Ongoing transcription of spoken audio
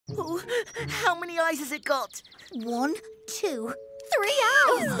Oh, how many eyes has it got? 1, 2, 3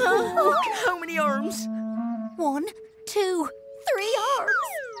 eyes. How many arms? 1, 2, 3 arms.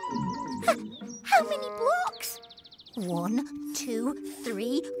 How many blocks? 1, 2,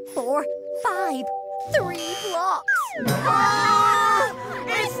 3, 4, 5. 3 blocks. Ah!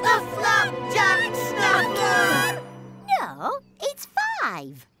 It's the Flapjack Snaffler! No, it's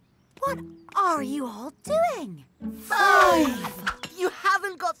 5. What are you all doing? 5! You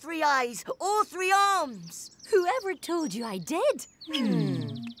haven't got 3 eyes or 3 arms. Whoever told you I did?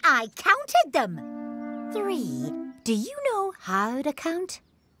 I counted them. 3. Do you know how to count?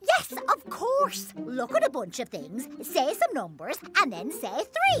 Yes, of course. Look at a bunch of things, say some numbers, and then say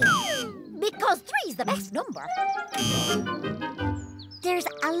 3. Because 3's the best number. There's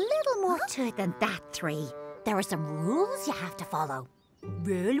a little more to it than that, 3. There are some rules you have to follow.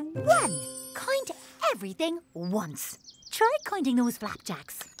 Rule 1. Count everything once. Try counting those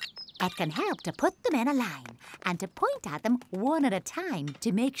flapjacks. It can help to put them in a line and to point at them one at a time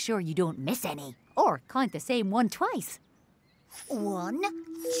to make sure you don't miss any. Or count the same one twice. 1,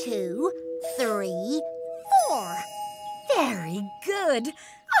 2, 3, 4. Very good.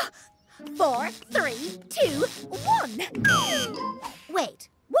 4, 3, 2, 1. Wait,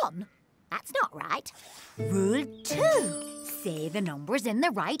 1? That's not right. Rule 2. Say the numbers in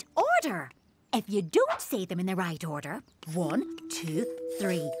the right order. If you don't say them in the right order, 1, 2,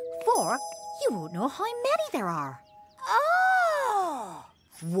 3, 4, you won't know how many there are. Oh!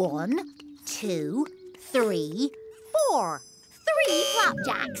 1, 2, 3, 4. 3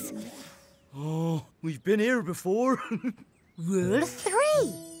 flapjacks. Oh, we've been here before. Rule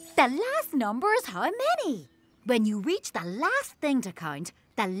 3. The last number is how many. When you reach the last thing to count,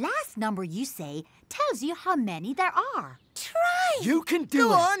 the last number you say tells you how many there are. Try. You can do it.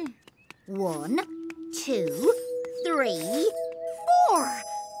 Go on. 1, 2, 3, 4.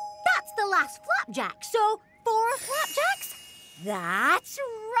 That's the last flapjack, so 4 flapjacks? That's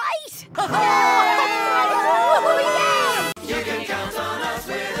right! Oh, yeah! You can count on us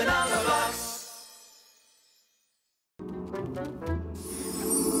with a Numberblocks.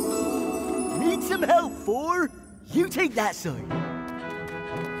 Need some help, 4? You take that side.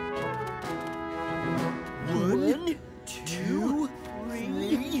 1, 2,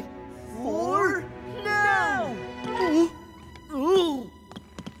 3, 4. Now! Oh.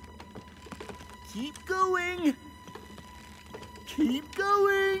 Keep going. Keep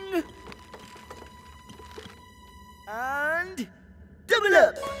going. And double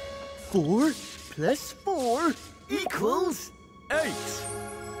up. 4 plus 4 equals 8.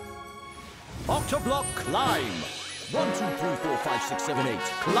 Octoblock climb. 1, 2, 3, 4, 5, 6, 7, 8.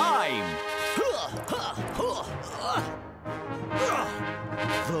 Climb.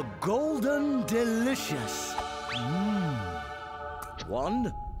 The Golden Delicious.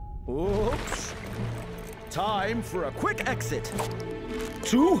 1. Oops. Time for a quick exit.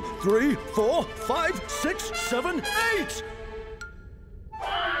 2, 3, 4, 5, 6, 7, 8.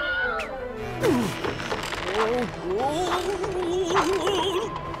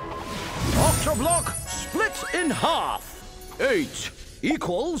 Octoblock split in half. 8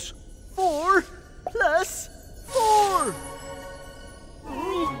 equals 4 plus 4.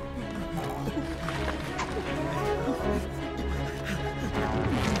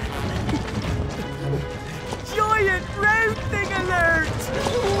 Giant round thing alert!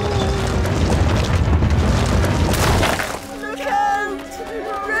 Look out!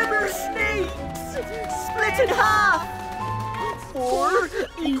 Rubber snakes! Split in half! 4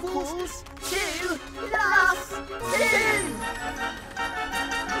 equals 2 plus 2!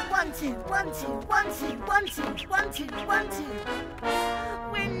 1, 2, 1, 2, 1, 2, 1, 2, 1, 2, 1, 2.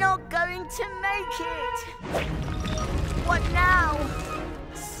 We're not going to make it. What now?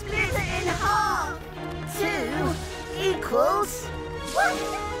 Split it in half. 2 equals 1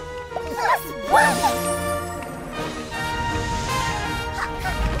 plus 1.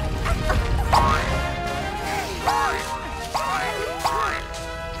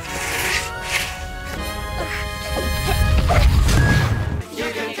 You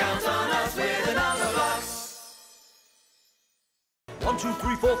can count on us with a Numberblocks. 1, 2,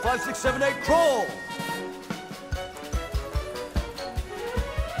 3, 4, 5, 6, 7, 8. Crawl.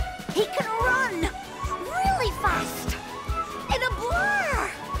 He can run really fast in a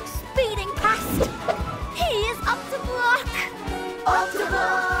blur, speeding past. He is Octoblock.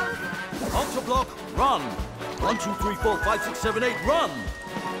 Octopus! Octoblock, run. 1, 2, 3, 4, 5, 6, 7, 8. Run.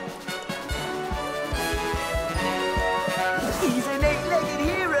 He's an 8-legged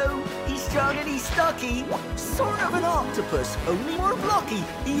hero. He's strong and he's stocky. Sort of an octopus, only more blocky.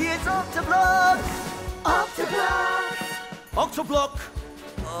 He is Octoblock. Octopus! Octoblock.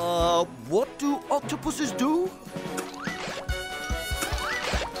 What do octopuses do?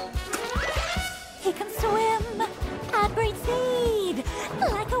 He can swim and breathe seed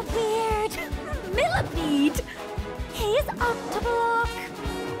like a weird millipede. He's Octoblock.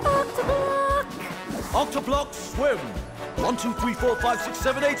 Octoblock. Octoblocks swim. 1, 2, 3, 4, 5, 6,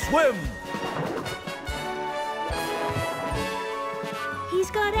 7, 8, swim.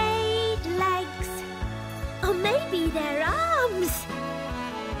 He's got 8 legs. Or maybe they're arms.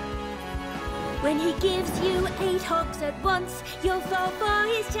 When he gives you 8 hugs at once, you'll fall for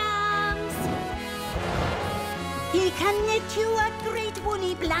his charms. He can knit you a great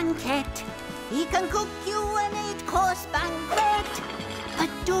woolly blanket. He can cook you an 8-course banquet.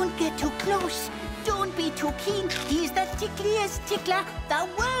 But don't get too close. Don't be too keen. He's the tickliest tickler the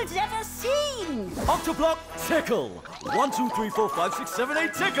world's ever seen. Octoblock, tickle. 1, 2, 3, 4, 5, 6, 7,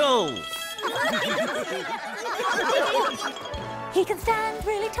 8, tickle. He can stand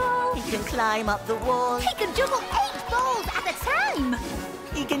really tall. He can climb up the wall. He can juggle 8 balls at a time.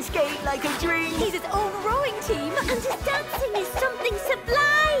 He can skate like a dream. He's his own rowing team. And his dancing is something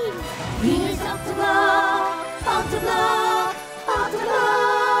sublime. He's Octoblock, Octoblock,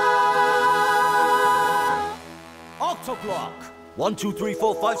 Octoblock. Octoblock. 1, 2, 3,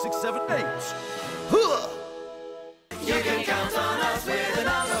 4, 5, 6, 7, 8. Huh. You can count on us with a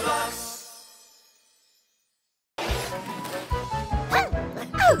Numberblocks.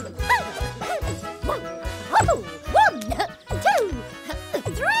 One, 2,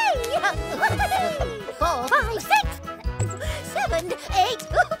 3, 4, 5, 6, 7, 8,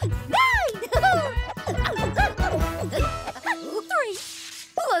 9. 3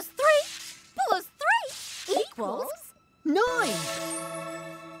 plus 3 plus 3 equals 9.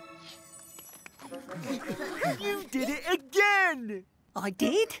 You did it again. I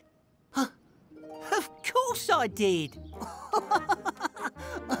did? Of course I did.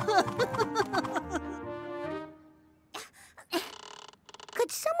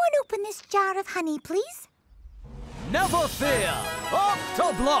 Could someone open this jar of honey, please? Never fear.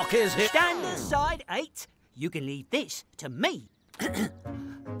 Octoblock is here. Stand aside, 8. You can leave this to me.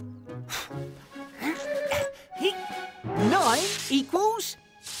 9 equals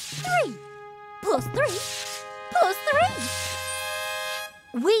 3 plus 3 plus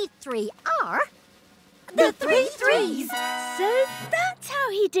 3. We 3 are the 3 threes. So that's how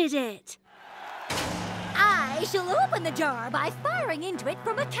he did it. I shall open the jar by firing into it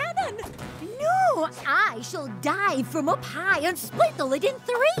from a cannon. No, I shall dive from up high and split the lid in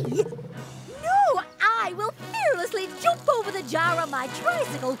 3. No, I will fearlessly jump over the jar on my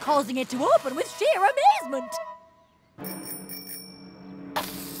tricycle, causing it to open with sheer amazement.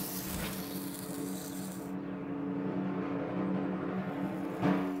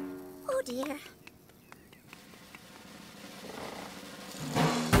 Oh dear.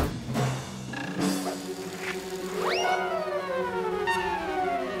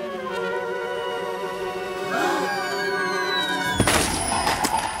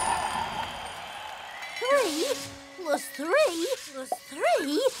 Plus 3 plus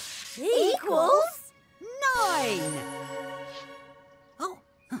 3 equals 9. Oh.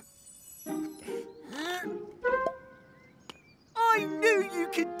 I knew you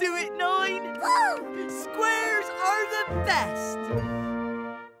could do it, 9. Squares are the best.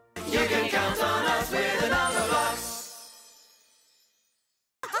 You can count on us with a Numberblocks.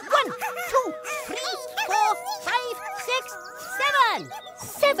 1, 2, 3, 4, 5, 6, 7.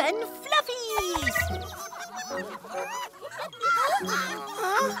 7 fluffies.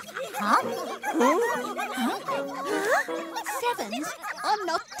 Sevens are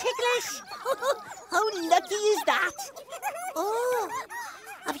not ticklish. How lucky is that? Oh,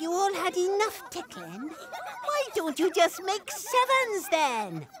 have you all had enough tickling? Why don't you just make 7s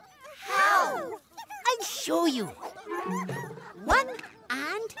then? How? I'll show you. 1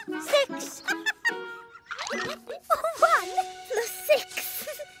 and 6. 1 plus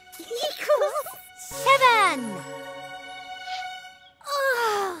 6 equals 7.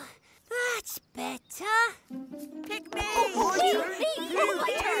 Oh, that's better. Pick me.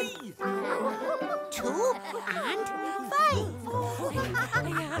 My turn. 2 and 5.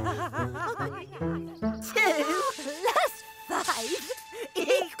 2 plus 5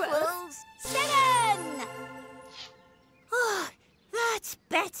 equals 7. Oh, that's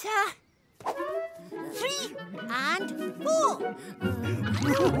better. 3 and 4.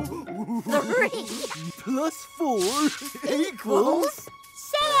 3 Plus 4 equals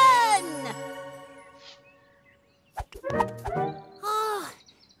 7. Oh,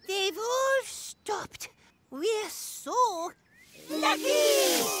 they've all stopped. We're so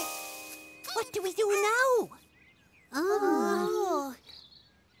lucky. What do we do now? Oh.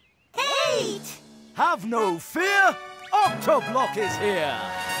 Have no fear, Octoblock is here!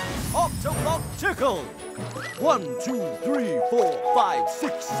 Octoblock tickle! 1, 2, 3, 4, 5,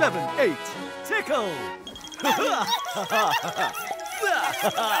 6, 7, 8. Tickle!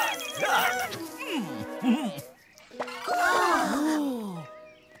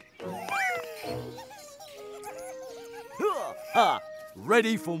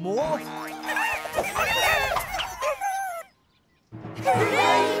 Ready for more?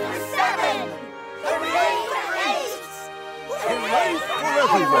 Hooray for 7! Hooray for 8! Hooray for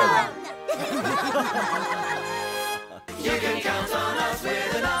everyone! You can count on us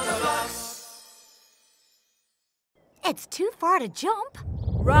with the Numberblocks. It's too far to jump.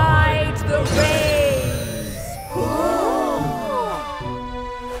 Ride the race!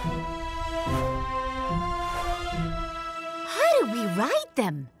 How do we ride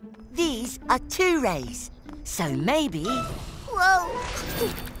them? These are 2 rays, so maybe... Whoa!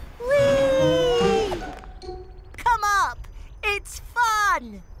 Whee! Come up! It's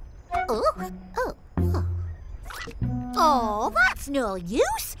fun! Oh, that's no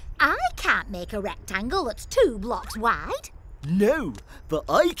use. I can't make a rectangle that's 2 blocks wide. No, but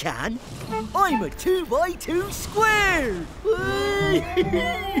I can. I'm a 2x2 square!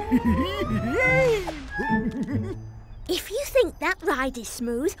 If you think that ride is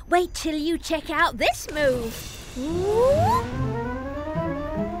smooth, wait till you check out this move.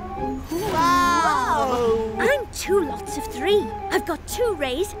 Wow! I'm 2 lots of 3. I've got 2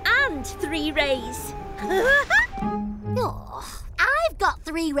 rays and 3 rays. Oh, I've got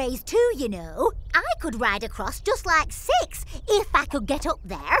 3 rays too, you know. I could ride across just like 6 if I could get up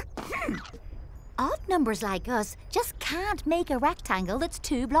there. Odd numbers like us just can't make a rectangle that's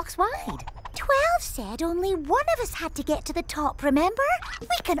 2 blocks wide. 12 said only one of us had to get to the top, remember? We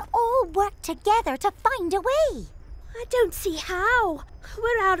can all work together to find a way. I don't see how.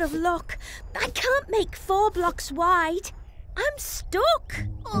 We're out of luck. I can't make 4 blocks wide. I'm stuck.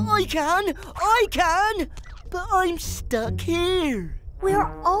 I can! But I'm stuck here.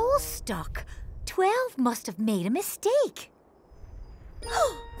 We're all stuck. 12 must have made a mistake.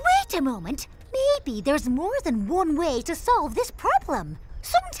 Wait a moment. Maybe there's more than one way to solve this problem.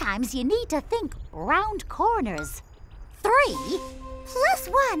 Sometimes you need to think round corners. 3 plus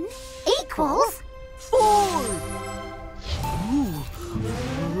 1 equals 4!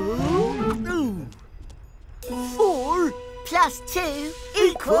 4 Plus 2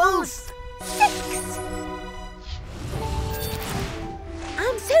 equals 6.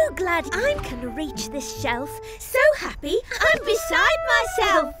 I'm so glad I can reach this shelf. So happy I'm beside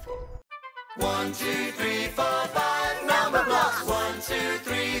myself. 1, 2, 3, 4, 5 Numberblocks. 1, 2,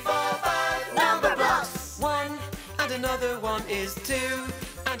 3, 4, 5 Numberblocks. 1 and another one is 2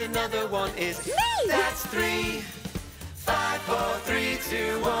 and another one is Me! That's 3. 5, 4, 3,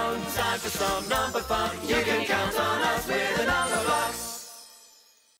 2, 1. Time for some number fun. You can